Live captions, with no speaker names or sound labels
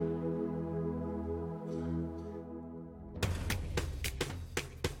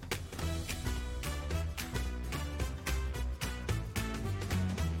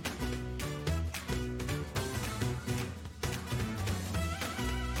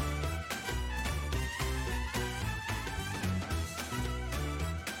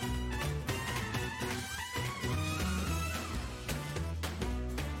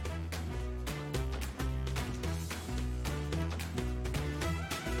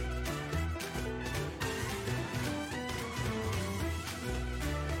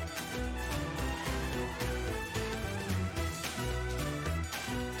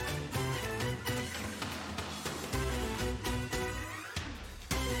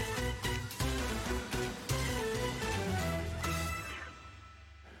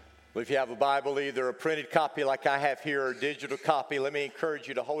Well, if you have a Bible, either a printed copy like I have here or a digital copy, let me encourage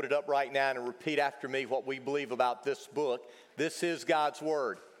you to hold it up right now and repeat after me what we believe about this book. This is God's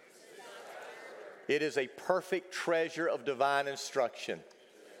Word. It is a perfect treasure of divine instruction.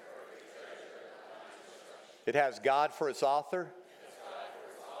 It has God for its author,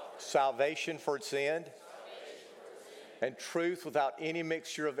 salvation for its end, and truth without any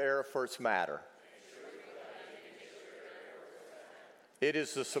mixture of error for its matter. It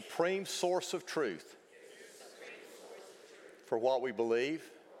is the supreme source of truth for what we believe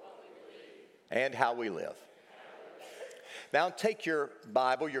and how we live. Now take your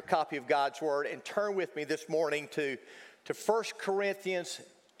Bible, your copy of God's Word, and turn with me this morning to 1 Corinthians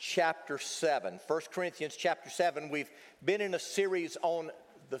chapter 7. 1 Corinthians chapter 7, we've been in a series on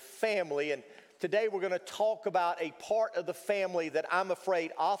the family, and today we're going to talk about a part of the family that I'm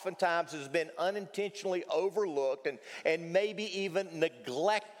afraid oftentimes has been unintentionally overlooked and maybe even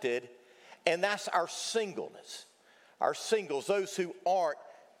neglected, and that's our singleness. Our singles, those who aren't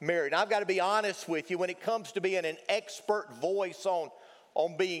married. Now, I've got to be honest with you, when it comes to being an expert voice on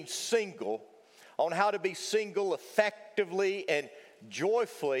being single, on how to be single effectively and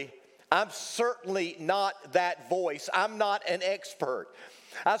joyfully, I'm certainly not that voice. I'm not an expert.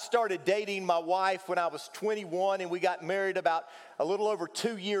 I started dating my wife when I was 21, and we got married about a little over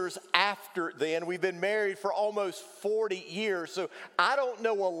 2 years after then. We've been married for almost 40 years, so I don't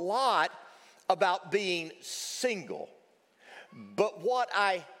know a lot about being single. But what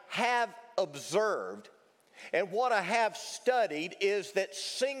I have observed and what I have studied is that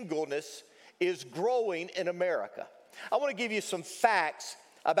singleness is growing in America. I want to give you some facts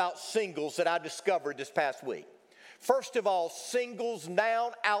about singles that I discovered this past week. First of all, singles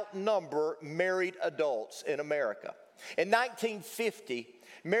now outnumber married adults in America. In 1950,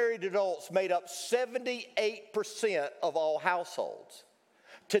 married adults made up 78% of all households.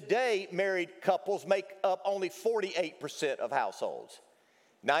 Today, married couples make up only 48% of households.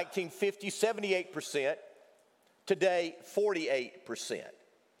 1950, 78%. Today, 48%.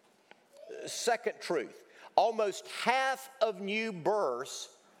 Second truth, almost half of new births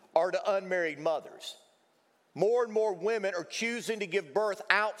are to unmarried mothers. More and more women are choosing to give birth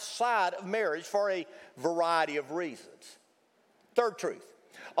outside of marriage for a variety of reasons. Third truth,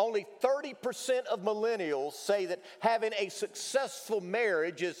 only 30% of millennials say that having a successful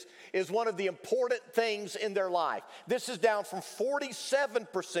marriage is one of the important things in their life. This is down from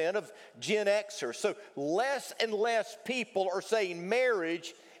 47% of Gen Xers. So less and less people are saying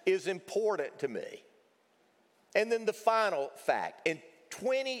marriage is important to me. And then the final fact, in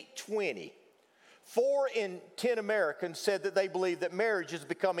 2020, 4 in 10 Americans said that they believe that marriage is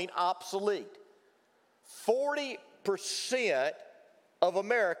becoming obsolete. 40% of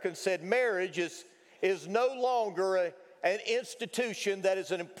Americans said marriage is no longer an institution that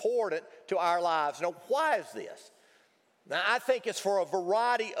is important to our lives. Now, why is this? Now, I think it's for a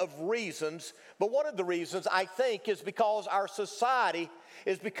variety of reasons, but one of the reasons I think is because our society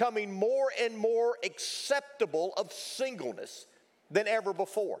is becoming more and more acceptable of singleness than ever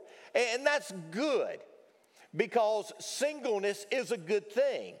before. And that's good, because singleness is a good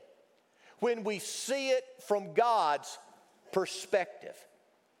thing when we see it from God's perspective.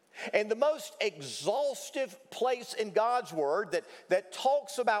 And the most exhaustive place in God's Word that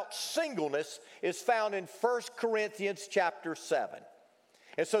talks about singleness is found in 1 Corinthians chapter 7.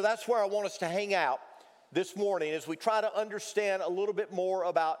 And so that's where I want us to hang out this morning as we try to understand a little bit more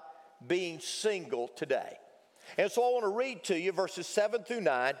about being single today. And so I want to read to you verses 7 through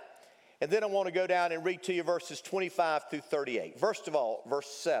 9, and then I want to go down and read to you verses 25 through 38. First of all, verse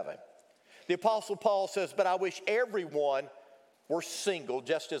 7. The Apostle Paul says, "But I wish everyone were single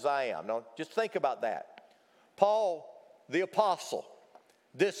just as I am." Now, just think about that. Paul, the apostle,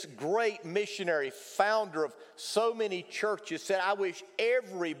 this great missionary, founder of so many churches, said, "I wish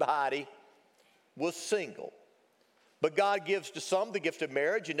everybody was single." But God gives to some the gift of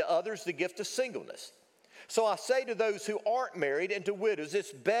marriage and to others the gift of singleness. So I say to those who aren't married and to widows,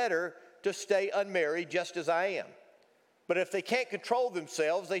 it's better to stay unmarried just as I am. But if they can't control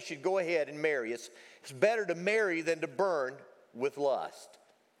themselves, they should go ahead and marry. It's better to marry than to burn with lust.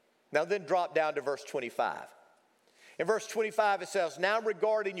 Now then drop down to verse 25. In verse 25 it says, "Now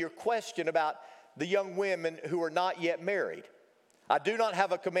regarding your question about the young women who are not yet married, I do not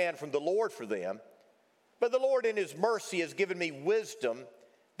have a command from the Lord for them, but the Lord in His mercy has given me wisdom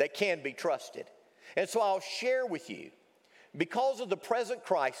that can be trusted. And so I'll share with you. Because of the present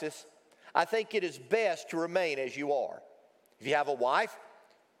crisis, I think it is best to remain as you are. If you have a wife,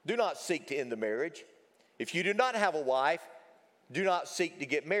 do not seek to end the marriage. If you do not have a wife, do not seek to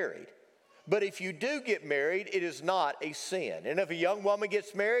get married. But if you do get married, it is not a sin. And if a young woman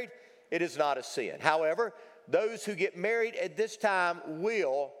gets married, it is not a sin. However, those who get married at this time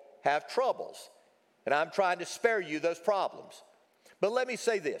will have troubles. And I'm trying to spare you those problems. But let me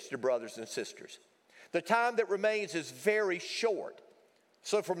say this, dear brothers and sisters. The time that remains is very short.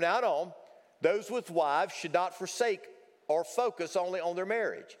 So from now on, those with wives should not forsake or focus only on their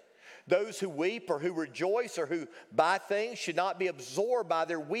marriage. Those who weep or who rejoice or who buy things should not be absorbed by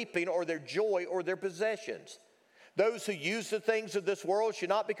their weeping or their joy or their possessions. Those who use the things of this world should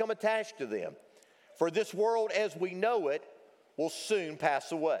not become attached to them. For this world as we know it will soon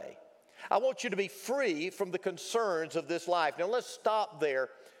pass away. I want you to be free from the concerns of this life. Now let's stop there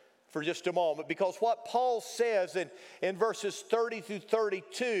for just a moment, because what Paul says in verses 30 through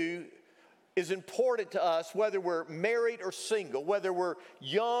 32 is important to us, whether we're married or single, whether we're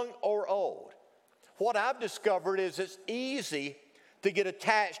young or old. What I've discovered is it's easy to get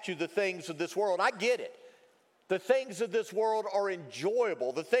attached to the things of this world. I get it. The things of this world are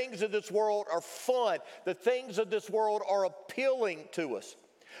enjoyable. The things of this world are fun. The things of this world are appealing to us.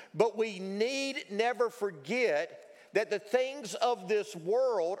 But we need never forget that the things of this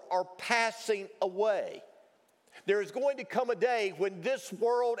world are passing away. There is going to come a day when this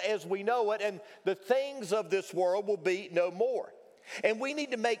world as we know it and the things of this world will be no more. And we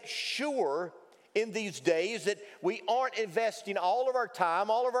need to make sure in these days that we aren't investing all of our time,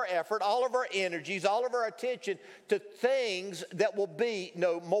 all of our effort, all of our energies, all of our attention to things that will be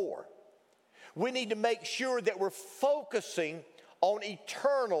no more. We need to make sure that we're focusing on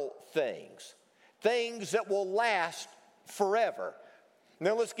eternal things, things that will last forever.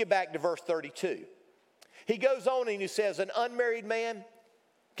 Now let's get back to verse 32. He goes on and he says, an unmarried man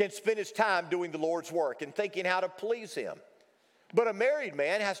can spend his time doing the Lord's work and thinking how to please him. But a married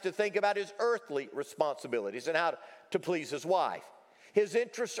man has to think about his earthly responsibilities and how to please his wife. His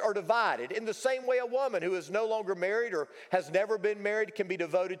interests are divided. In the same way, a woman who is no longer married or has never been married can be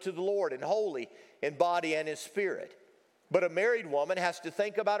devoted to the Lord and holy in body and in spirit. But a married woman has to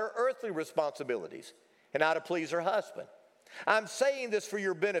think about her earthly responsibilities and how to please her husband. I'm saying this for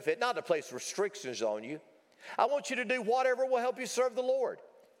your benefit, not to place restrictions on you. I want you to do whatever will help you serve the Lord,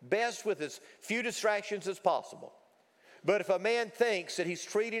 best with as few distractions as possible. But if a man thinks that he's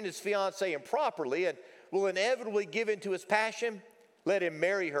treating his fiancée improperly and will inevitably give in to his passion, let him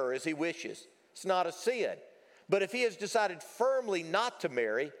marry her as he wishes. It's not a sin. But if he has decided firmly not to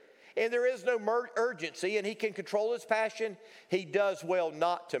marry, and there is no urgency and he can control his passion, he does well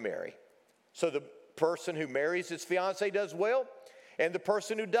not to marry. So the person who marries his fiancée does well, and the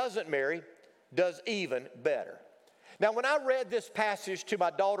person who doesn't marry does even better. Now, when I read this passage to my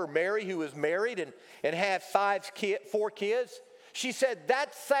daughter Mary, who is married and had 4 kids, she said,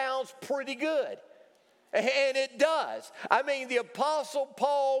 that sounds pretty good. And it does. I mean, the Apostle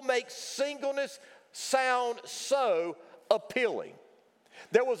Paul makes singleness sound so appealing.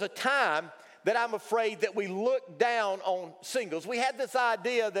 There was a time that I'm afraid that we looked down on singles. We had this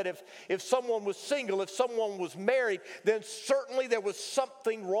idea that if someone was single, if someone was married, then certainly there was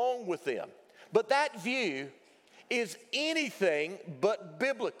something wrong with them. But that view is anything but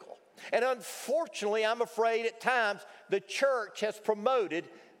biblical. And unfortunately, I'm afraid at times the church has promoted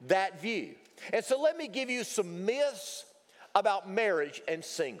that view. And so let me give you some myths about marriage and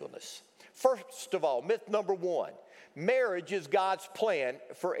singleness. First of all, myth number 1, marriage is God's plan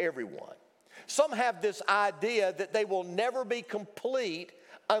for everyone. Some have this idea that they will never be complete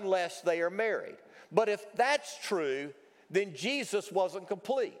unless they are married. But if that's true, then Jesus wasn't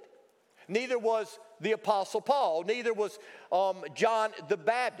complete. Neither was the Apostle Paul. Neither was John the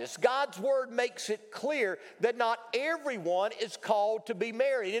Baptist. God's word makes it clear that not everyone is called to be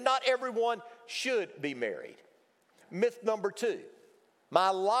married, and not everyone should be married. Myth number 2, my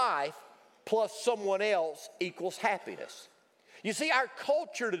life plus someone else equals happiness. You see, our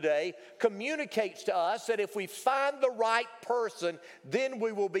culture today communicates to us that if we find the right person, then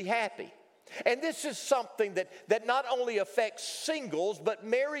we will be happy. And this is something that not only affects singles, but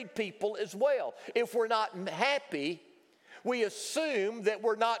married people as well. If we're not happy, we assume that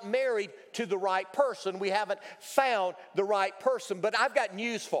we're not married to the right person. We haven't found the right person. But I've got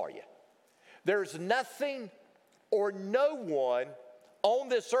news for you. There's nothing or no one on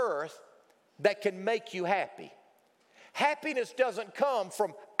this earth that can make you happy. Happiness doesn't come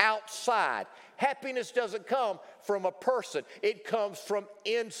from outside. Happiness doesn't come from a person. It comes from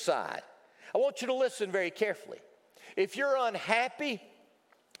inside. I want you to listen very carefully. If you're unhappy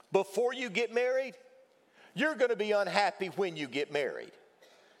before you get married, you're going to be unhappy when you get married.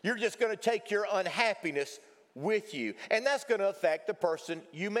 You're just going to take your unhappiness with you, and that's going to affect the person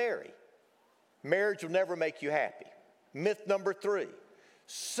you marry. Marriage will never make you happy. Myth number 3,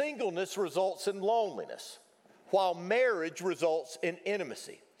 singleness results in loneliness, while marriage results in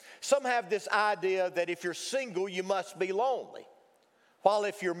intimacy. Some have this idea that if you're single, you must be lonely. While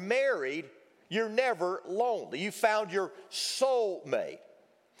if you're married, you're never lonely. You found your soulmate.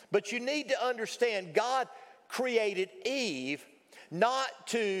 But you need to understand God created Eve not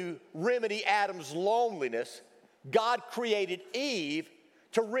to remedy Adam's loneliness. God created Eve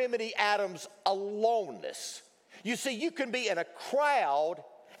to remedy Adam's aloneness. You see, you can be in a crowd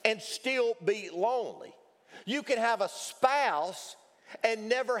and still be lonely. You can have a spouse and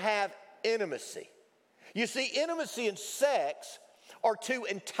never have intimacy. You see, intimacy and sex are two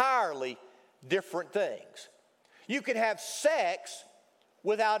entirely different things. You can have sex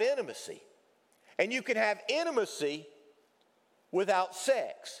without intimacy, and you can have intimacy without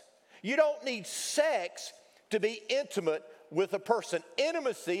sex. You don't need sex to be intimate with a person.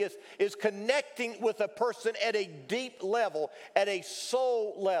 Intimacy is connecting with a person at a deep level, at a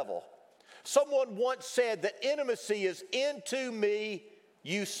soul level. Someone once said that intimacy is into me,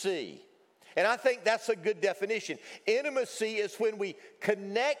 you see. And I think that's a good definition. Intimacy is when we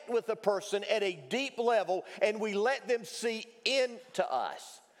connect with a person at a deep level and we let them see into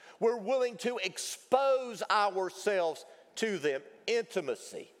us. We're willing to expose ourselves to them.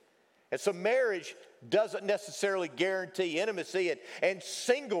 Intimacy. And so marriage doesn't necessarily guarantee intimacy, and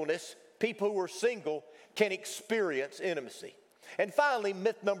singleness, people who are single can experience intimacy. And finally,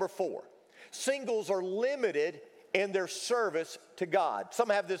 myth number 4. Singles are limited in their service to God. Some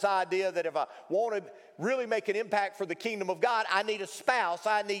have this idea that if I want to really make an impact for the kingdom of God, I need a spouse,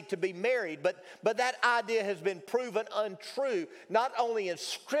 I need to be married. But that idea has been proven untrue, not only in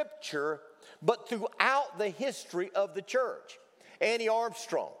Scripture, but throughout the history of the church. Annie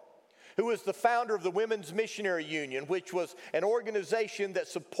Armstrong, who was the founder of the Women's Missionary Union, which was an organization that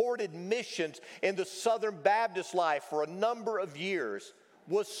supported missions in the Southern Baptist life for a number of years,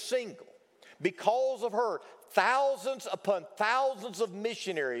 was single. Because of her, thousands upon thousands of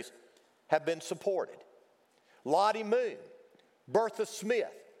missionaries have been supported. Lottie Moon, Bertha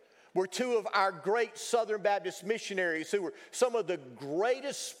Smith were two of our great Southern Baptist missionaries who were some of the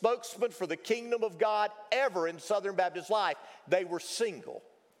greatest spokesmen for the kingdom of God ever in Southern Baptist life. They were single.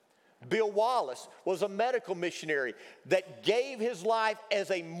 Bill Wallace was a medical missionary that gave his life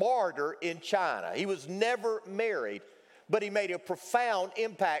as a martyr in China. He was never married, but he made a profound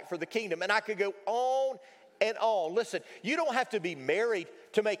impact for the kingdom. And I could go on and on. Listen, you don't have to be married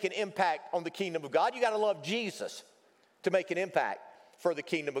to make an impact on the kingdom of God. You got to love Jesus to make an impact for the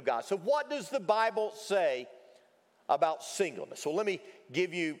kingdom of God. So what does the Bible say about singleness? Well, let me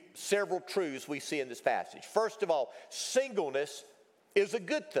give you several truths we see in this passage. First of all, singleness is a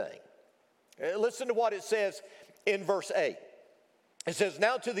good thing. Listen to what it says in verse 8. It says,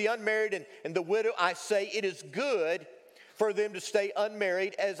 "Now to the unmarried and the widow I say, it is good for them to stay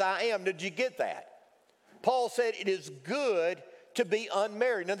unmarried as I am." Did you get that? Paul said it is good to be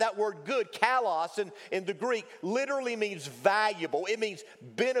unmarried. Now that word good, kalos, in the Greek, literally means valuable. It means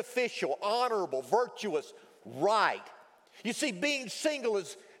beneficial, honorable, virtuous, right. You see, being single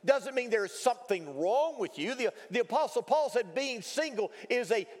doesn't mean there is something wrong with you. The Apostle Paul said being single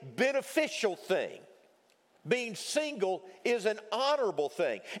is a beneficial thing. Being single is an honorable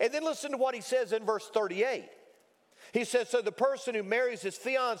thing. And then listen to what he says in verse 38. He says, "So the person who marries his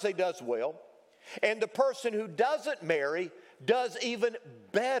fiancée does well, and the person who doesn't marry does even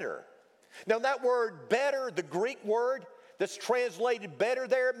better." Now that word better, the Greek word that's translated better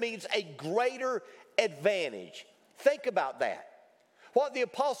there, means a greater advantage. Think about that. What the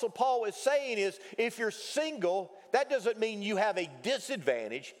Apostle Paul is saying is, if you're single, that doesn't mean you have a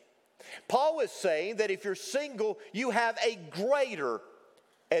disadvantage. Paul is saying that if you're single, you have a greater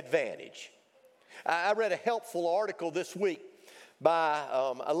advantage. I read a helpful article this week by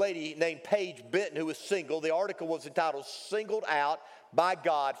a lady named Paige Benton who was single. The article was entitled "Singled Out by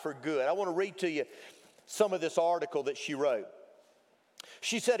God for Good." I want to read to you some of this article that she wrote.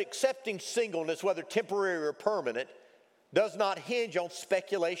 She said, "Accepting singleness, whether temporary or permanent, does not hinge on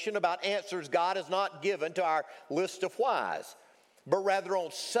speculation about answers God has not given to our list of whys, but rather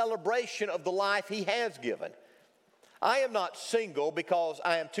on celebration of the life He has given. I am not single because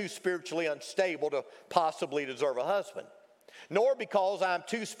I am too spiritually unstable to possibly deserve a husband, nor because I am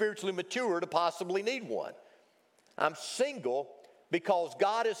too spiritually mature to possibly need one. I'm single because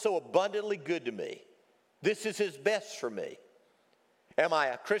God is so abundantly good to me. This is His best for me. Am I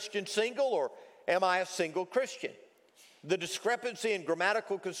a Christian single, or am I a single Christian?" The discrepancy in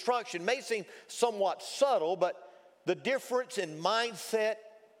grammatical construction may seem somewhat subtle, but the difference in mindset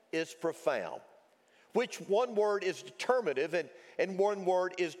is profound. Which one word is determinative and one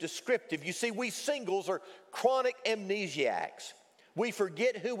word is descriptive? You see, we singles are chronic amnesiacs. We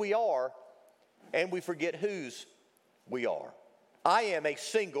forget who we are and we forget whose we are. I am a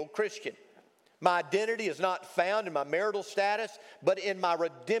single Christian. My identity is not found in my marital status, but in my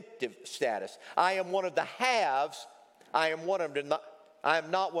redemptive status. I am one of the haves. I am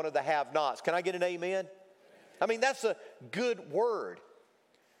not one of the have-nots. Can I get an amen? I mean, that's a good word.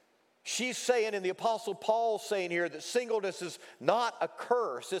 She's saying, and the Apostle Paul's saying here, that singleness is not a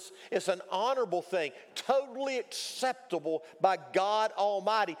curse. It's an honorable thing, totally acceptable by God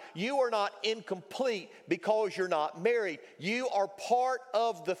Almighty. You are not incomplete because you're not married. You are part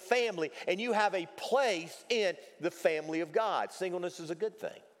of the family, and you have a place in the family of God. Singleness is a good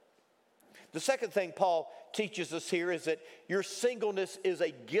thing. The second thing Paul teaches us here is that your singleness is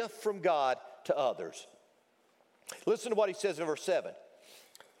a gift from God to others. Listen to what he says in verse 7.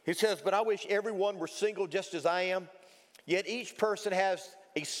 He says, but I wish everyone were single just as I am, yet each person has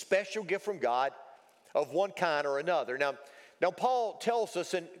a special gift from God of one kind or another. Now Paul tells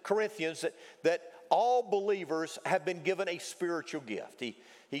us in Corinthians that all believers have been given a spiritual gift.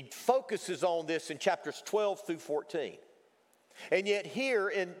 He focuses on this in chapters 12 through 14. And yet here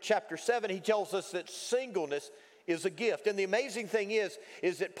in chapter 7, he tells us that singleness is a gift. And the amazing thing is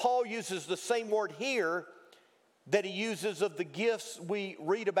that Paul uses the same word here that he uses of the gifts we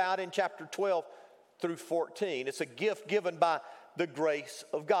read about in chapter 12 through 14. It's a gift given by the grace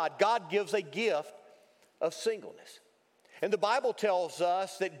of God. God gives a gift of singleness. And the Bible tells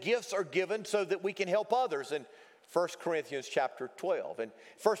us that gifts are given so that we can help others in 1 Corinthians chapter 12. And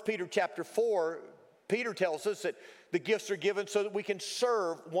 1 Peter chapter 4, Peter tells us that the gifts are given so that we can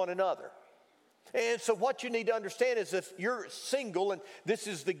serve one another. And so what you need to understand is if you're single and this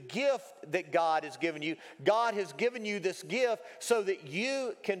is the gift that God has given you, God has given you this gift so that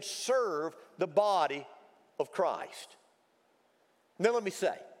you can serve the body of Christ. Now let me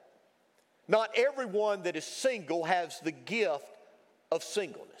say, not everyone that is single has the gift of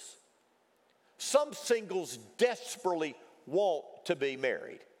singleness. Some singles desperately want to be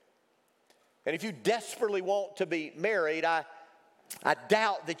married. And if you desperately want to be married, I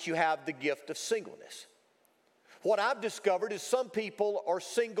doubt that you have the gift of singleness. What I've discovered is some people are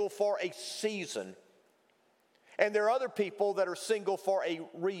single for a season, and there are other people that are single for a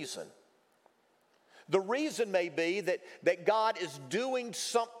reason. The reason may be that God is doing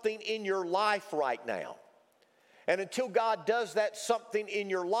something in your life right now. And until God does that something in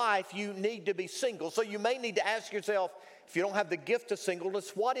your life, you need to be single. So you may need to ask yourself, if you don't have the gift of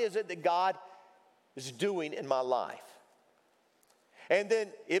singleness, what is it that God is doing in my life? And then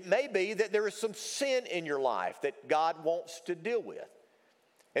it may be that there is some sin in your life that God wants to deal with.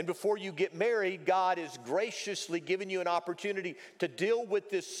 And before you get married, God is graciously giving you an opportunity to deal with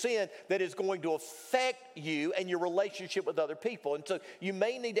this sin that is going to affect you and your relationship with other people. And so you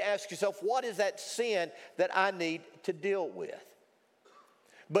may need to ask yourself, what is that sin that I need to deal with?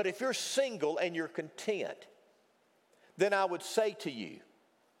 But if you're single and you're content, then I would say to you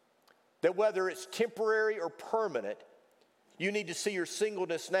that whether it's temporary or permanent, you need to see your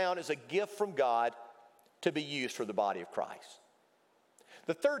singleness now as a gift from God to be used for the body of Christ.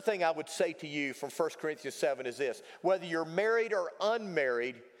 The third thing I would say to you from 1 Corinthians 7 is this. Whether you're married or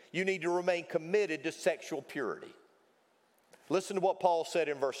unmarried, you need to remain committed to sexual purity. Listen to what Paul said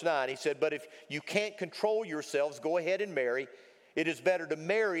in verse 9. He said, but if you can't control yourselves, go ahead and marry. It is better to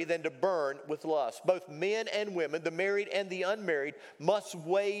marry than to burn with lust. Both men and women, the married and the unmarried, must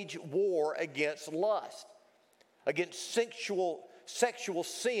wage war against lust, against sexual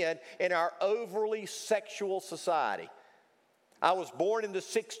sin in our overly sexual society. I was born in the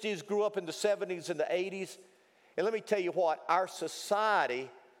 60s, grew up in the 70s and the 80s. And let me tell you what, our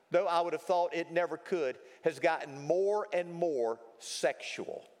society, though I would have thought it never could, has gotten more and more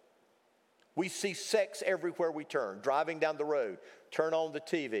sexual. We see sex everywhere we turn. Driving down the road, turn on the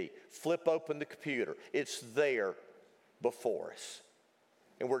TV, flip open the computer. It's there before us.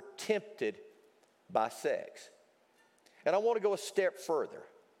 And we're tempted by sex. And I want to go a step further.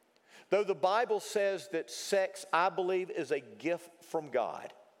 Though the Bible says that sex, I believe, is a gift from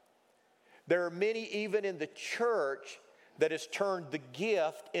God, there are many even in the church that has turned the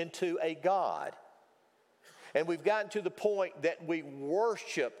gift into a god. And we've gotten to the point that we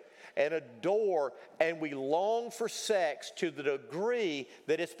worship and adore and we long for sex to the degree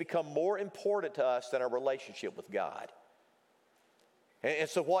that it's become more important to us than our relationship with God. And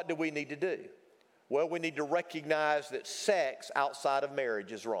so what do we need to do? Well, we need to recognize that sex outside of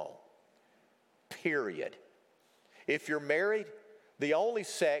marriage is wrong. Period. If you're married, the only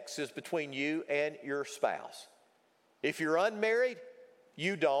sex is between you and your spouse. If you're unmarried,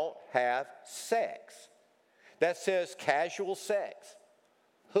 you don't have sex. That says casual sex,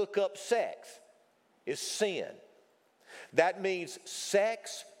 hookup sex is sin. That means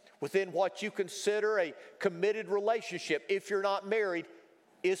sex within what you consider a committed relationship, if you're not married,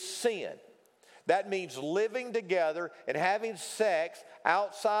 is sin. That means living together and having sex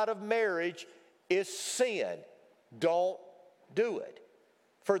outside of marriage is sin. Don't do it.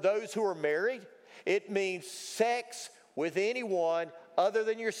 For those who are married, it means sex with anyone other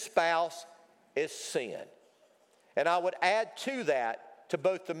than your spouse is sin. And I would add to that, to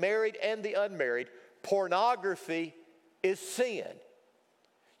both the married and the unmarried, pornography is sin.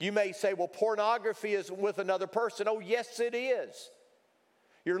 You may say, well, pornography is with another person. Oh, yes, it is.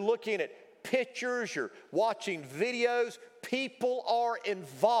 You're looking at pictures, you're watching videos. People are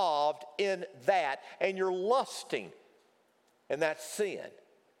involved in that, and you're lusting, and that's sin.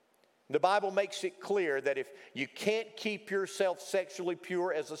 The Bible makes it clear that if you can't keep yourself sexually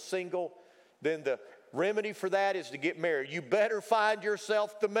pure as a single, then the remedy for that is to get married. You better find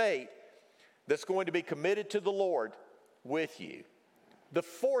yourself the mate that's going to be committed to the Lord with you. The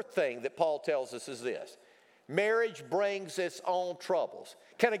fourth thing that Paul tells us is this: marriage brings its own troubles.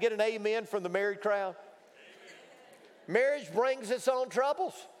 Can I get an amen from the married crowd? Marriage brings its own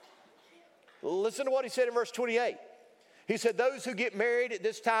troubles. Listen to what he said in verse 28. He said, those who get married at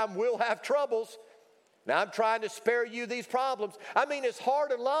this time will have troubles. Now, I'm trying to spare you these problems. I mean, it's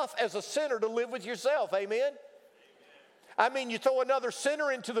hard enough as a sinner to live with yourself. Amen? I mean, you throw another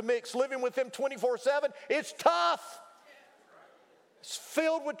sinner into the mix, living with him 24/7. It's tough. It's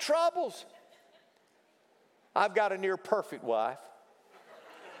filled with troubles. I've got a near perfect wife.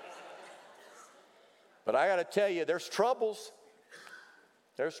 But I got to tell you, there's troubles.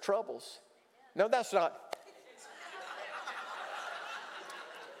 There's troubles. No, that's not.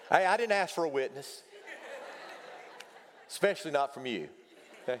 I didn't ask for a witness. Especially not from you.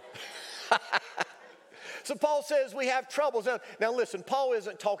 Okay? So Paul says we have troubles. Now listen, Paul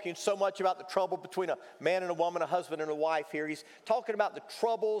isn't talking so much about the trouble between a man and a woman, a husband and a wife here. He's talking about the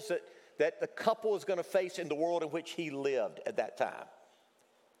troubles that the couple is going to face in the world in which he lived at that time.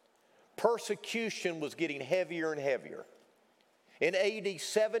 Persecution was getting heavier and heavier. In AD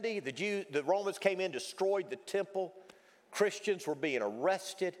 70, the Romans came in, destroyed the temple. Christians were being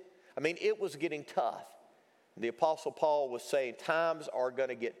arrested. I mean, it was getting tough. The Apostle Paul was saying times are going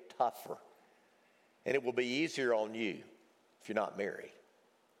to get tougher. And it will be easier on you if you're not married.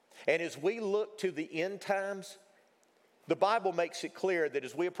 And as we look to the end times, the Bible makes it clear that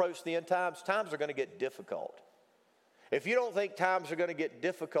as we approach the end times, times are going to get difficult. If you don't think times are going to get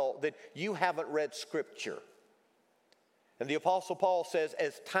difficult, then you haven't read Scripture. And the Apostle Paul says,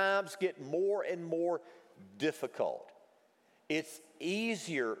 as times get more and more difficult, it's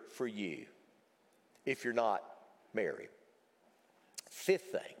easier for you if you're not married.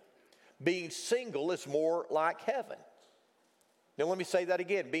 Fifth thing, being single is more like heaven. Now let me say that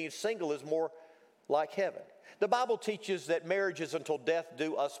again. Being single is more like heaven. The Bible teaches that marriage is until death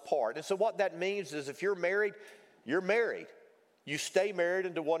do us part. And so what that means is if you're married, you're married. You stay married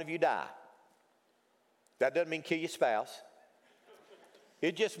until one of you die. That doesn't mean kill your spouse.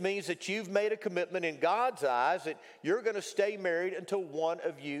 It just means that you've made a commitment in God's eyes that you're going to stay married until one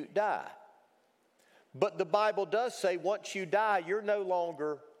of you die. But the Bible does say once you die, you're no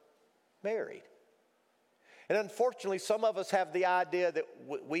longer married. And unfortunately, some of us have the idea that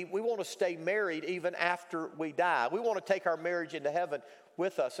we want to stay married even after we die. We want to take our marriage into heaven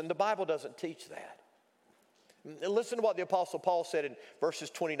with us, and the Bible doesn't teach that. Listen to what the Apostle Paul said in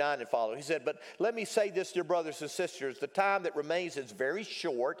verses 29 and following. He said, but let me say this, dear brothers and sisters, the time that remains is very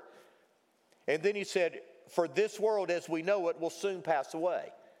short. And then he said, for this world as we know it will soon pass away.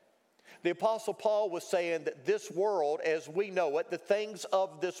 The Apostle Paul was saying that this world as we know it, the things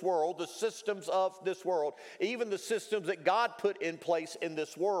of this world, the systems of this world, even the systems that God put in place in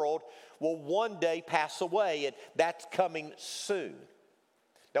this world will one day pass away, and that's coming soon.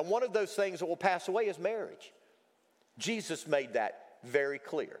 Now, one of those things that will pass away is marriage. Jesus made that very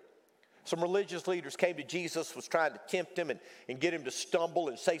clear. Some religious leaders came to Jesus, was trying to tempt him and get him to stumble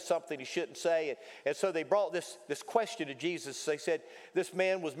and say something he shouldn't say. And so they brought this question to Jesus. They said, this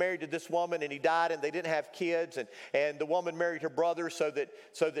man was married to this woman and he died and they didn't have kids. And the woman married her brother so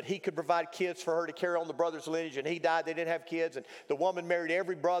that he could provide kids for her to carry on the brother's lineage. And he died, they didn't have kids. And the woman married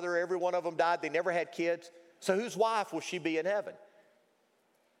every brother, every one of them died. They never had kids. So whose wife will she be in heaven?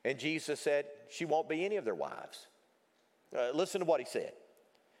 And Jesus said, she won't be any of their wives. Listen to what he said.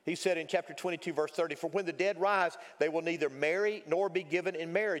 He said in chapter 22, verse 30, for when the dead rise, they will neither marry nor be given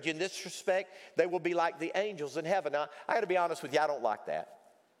in marriage. In this respect, they will be like the angels in heaven. Now, I got to be honest with you, I don't like that.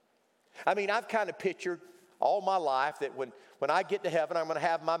 I mean, I've kind of pictured all my life that when I get to heaven, I'm going to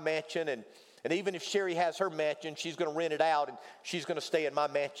have my mansion. And even if Sherry has her mansion, she's going to rent it out and she's going to stay in my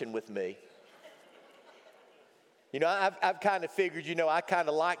mansion with me. You know, I've kind of figured, you know, I kind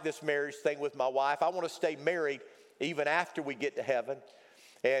of like this marriage thing with my wife. I want to stay married even after we get to heaven.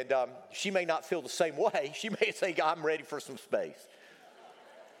 And she may not feel the same way. She may think I'm ready for some space.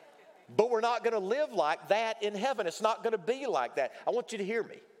 But we're not going to live like that in heaven. It's not going to be like that. I want you to hear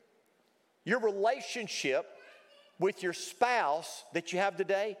me. Your relationship with your spouse that you have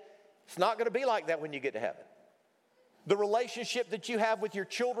today, it's not going to be like that when you get to heaven. The relationship that you have with your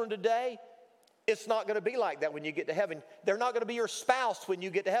children today, it's not going to be like that when you get to heaven. They're not going to be your spouse when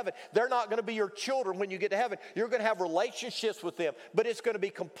you get to heaven. They're not going to be your children when you get to heaven. You're going to have relationships with them, but it's going to be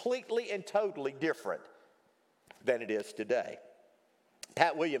completely and totally different than it is today.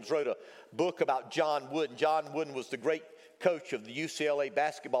 Pat Williams wrote a book about John Wooden. John Wooden was the great coach of the UCLA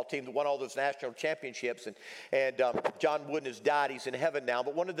basketball team that won all those national championships. And John Wooden has died. He's in heaven now.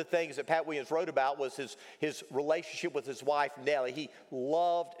 But one of the things that Pat Williams wrote about was his relationship with his wife, Nellie. He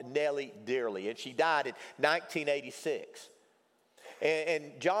loved Nellie dearly. And she died in 1986.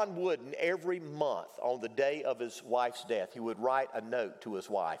 And John Wooden, every month on the day of his wife's death, he would write a note to his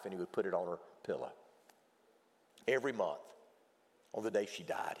wife and he would put it on her pillow. Every month. On the day she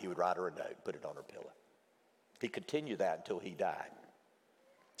died, he would write her a note, put it on her pillow. He continued that until he died.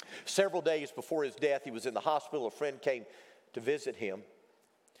 Several days before his death, he was in the hospital. A friend came to visit him.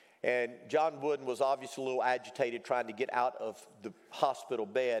 And John Wooden was obviously a little agitated trying to get out of the hospital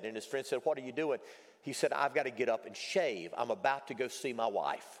bed. And his friend said, "What are you doing?" He said, "I've got to get up and shave. I'm about to go see my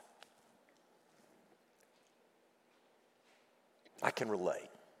wife." I can relate.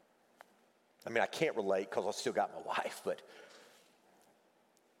 I mean, I can't relate because I still got my wife, but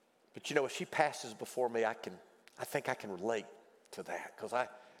you know, if she passes before me, I think I can relate to that because I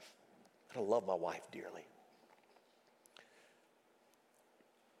love my wife dearly.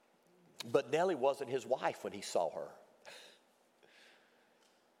 But Nellie wasn't his wife when he saw her.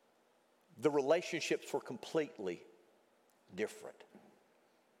 The relationships were completely different.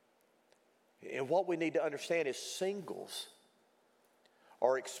 And what we need to understand is singles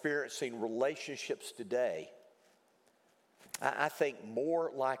are experiencing relationships today, I think,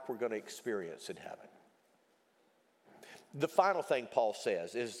 more like we're going to experience in heaven. The final thing Paul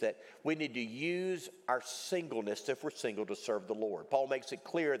says is that we need to use our singleness, if we're single, to serve the Lord. Paul makes it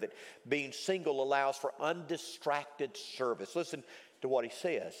clear that being single allows for undistracted service. Listen to what he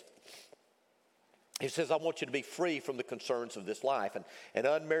says. He says, "I want you to be free from the concerns of this life." And an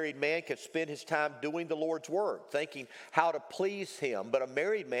unmarried man can spend his time doing the Lord's work, thinking how to please him. But a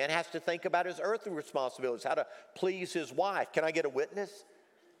married man has to think about his earthly responsibilities, how to please his wife. Can I get a witness?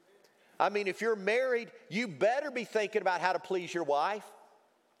 I mean, if you're married, you better be thinking about how to please your wife.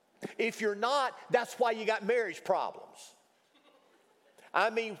 If you're not, that's why you got marriage problems.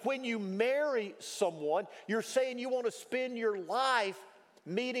 I mean, when you marry someone, you're saying you want to spend your life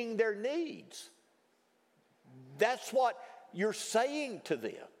meeting their needs. That's what you're saying to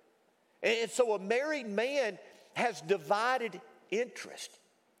them. And so a married man has divided interest.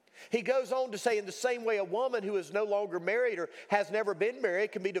 He goes on to say, in the same way, a woman who is no longer married or has never been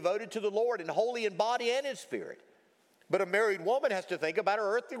married can be devoted to the Lord and holy in body and in spirit. But a married woman has to think about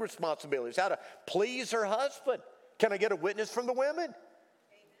her earthly responsibilities, how to please her husband. Can I get a witness from the women?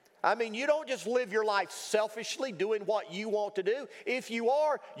 I mean, you don't just live your life selfishly doing what you want to do. If you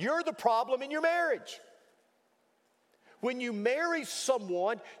are, you're the problem in your marriage. When you marry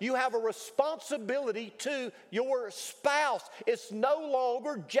someone, you have a responsibility to your spouse. It's no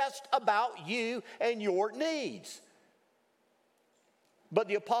longer just about you and your needs. But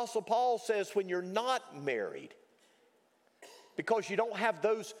the Apostle Paul says when you're not married, because you don't have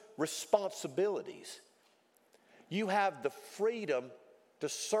those responsibilities, you have the freedom to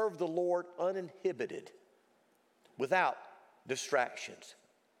serve the Lord uninhibited, without distractions.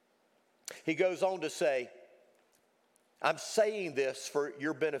 He goes on to say, "I'm saying this for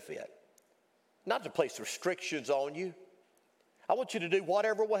your benefit, not to place restrictions on you. I want you to do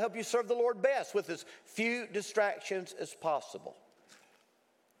whatever will help you serve the Lord best with as few distractions as possible."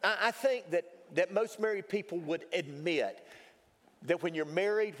 I think that most married people would admit that when you're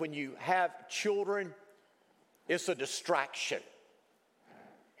married, when you have children, it's a distraction.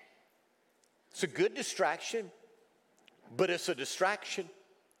 It's a good distraction, but it's a distraction.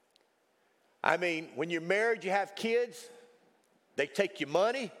 I mean, when you're married, you have kids, they take your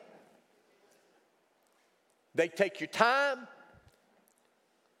money, they take your time,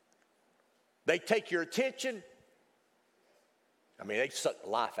 they take your attention. I mean, they suck the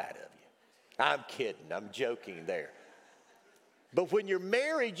life out of you. I'm kidding, I'm joking there. But when you're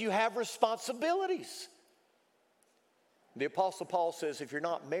married, you have responsibilities. The Apostle Paul says if you're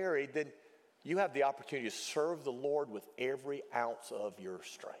not married, then you have the opportunity to serve the Lord with every ounce of your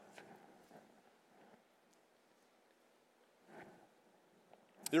strength.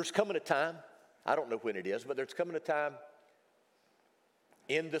 There's coming a time, I don't know when it is, but there's coming a time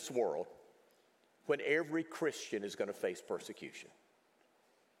in this world when every Christian is going to face persecution.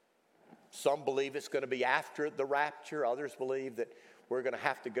 Some believe it's going to be after the rapture. Others believe that we're going to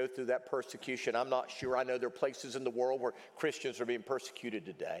have to go through that persecution. I'm not sure. I know there are places in the world where Christians are being persecuted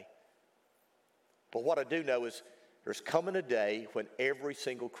today. But what I do know is there's coming a day when every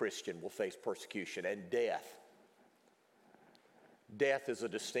single Christian will face persecution and death. Death is a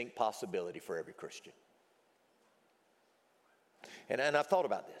distinct possibility for every Christian. And I've thought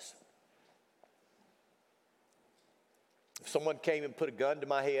about this. If someone came and put a gun to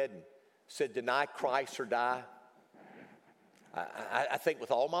my head and said, deny Christ or die, I think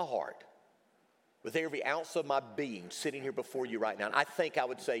with all my heart, with every ounce of my being sitting here before you right now, I think I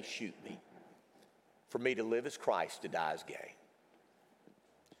would say, shoot me. For me to live as Christ, to die as gain.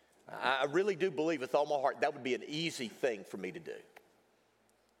 I really do believe with all my heart that would be an easy thing for me to do.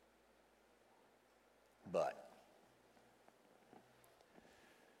 But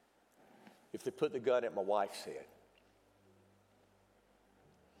if they put the gun at my wife's head,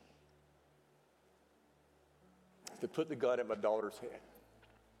 if they put the gun at my daughter's head,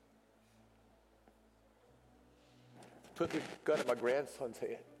 if they put the gun at my grandson's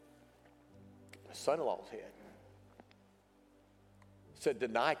head, my son-in-law's head, said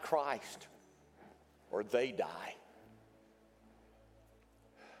deny Christ or they die,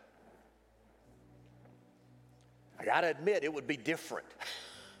 I got to admit it would be different.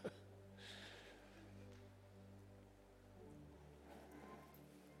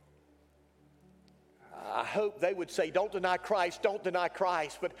 I hope they would say, don't deny Christ, don't deny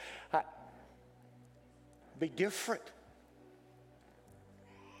Christ, but be different.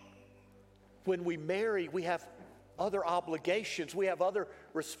 When we marry, we have other obligations, we have other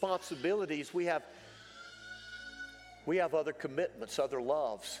responsibilities, we have other commitments, other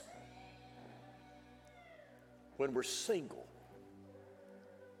loves. When we're single,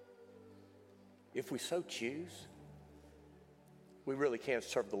 if we so choose, we really can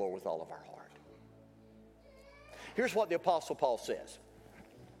serve the Lord with all of our heart. Here's what the Apostle Paul says.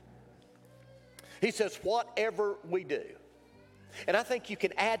 He says, whatever we do, and I think you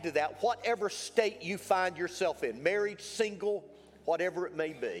can add to that, whatever state you find yourself in, married, single, whatever it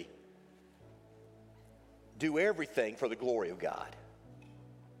may be, do everything for the glory of God.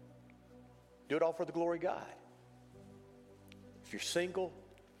 Do it all for the glory of God. If you're single,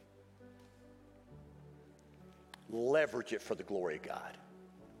 leverage it for the glory of God.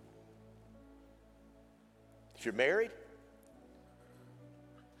 If you're married,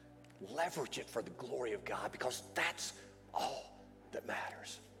 leverage it for the glory of God, because that's all that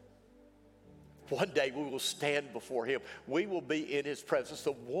matters. One day we will stand before Him. We will be in His presence,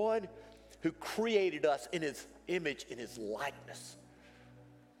 the one who created us in His image, in His likeness.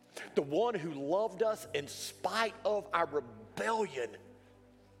 The one who loved us in spite of our rebellion,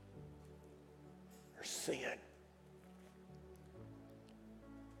 our sin.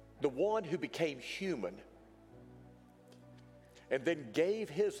 The one who became human and then gave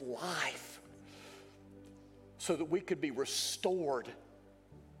His life so that we could be restored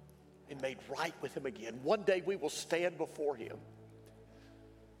and made right with Him again. One day we will stand before Him.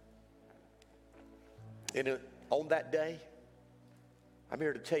 And on that day, I'm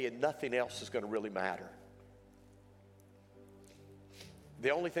here to tell you nothing else is going to really matter. The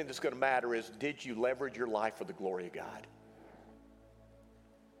only thing that's going to matter is, did you leverage your life for the glory of God?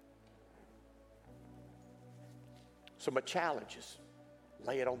 So my challenge is,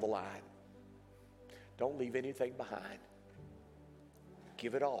 lay it on the line. Don't leave anything behind.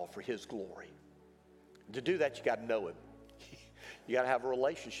 Give it all for His glory. To do that, you got to know Him. You got to have a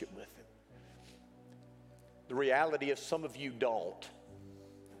relationship with Him. The reality is, some of you don't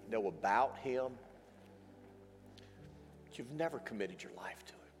know about Him, but you've never committed your life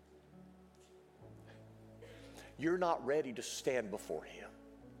to Him. You're not ready to stand before Him.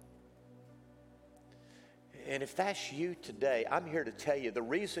 And if that's you today, I'm here to tell you the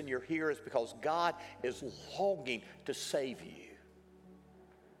reason you're here is because God is longing to save you.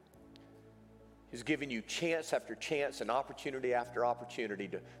 He's given you chance after chance and opportunity after opportunity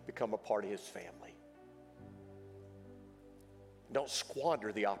to become a part of His family. Don't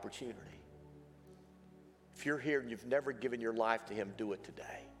squander the opportunity. If you're here and you've never given your life to Him, do it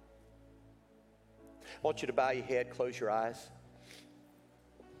today. I want you to bow your head, close your eyes.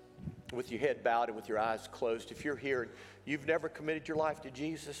 With your head bowed and with your eyes closed, if you're here and you've never committed your life to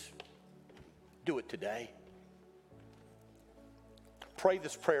Jesus, do it today. Pray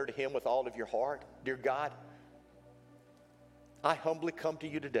this prayer to Him with all of your heart. Dear God, I humbly come to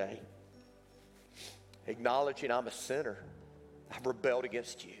You today, acknowledging I'm a sinner. I've rebelled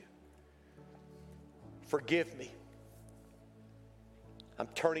against you. Forgive me. I'm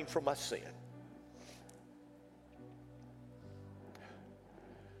turning from my sin.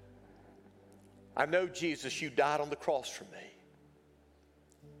 I know, Jesus, you died on the cross for me.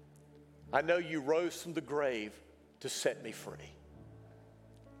 I know you rose from the grave to set me free.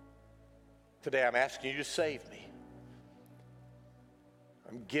 Today I'm asking you to save me.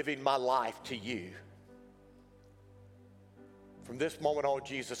 I'm giving my life to you. From this moment on,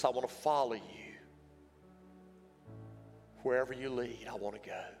 Jesus, I want to follow you. Wherever you lead, I want to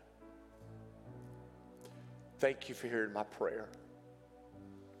go. Thank you for hearing my prayer.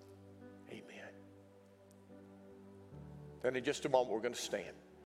 Amen. Then in just a moment, we're going to stand.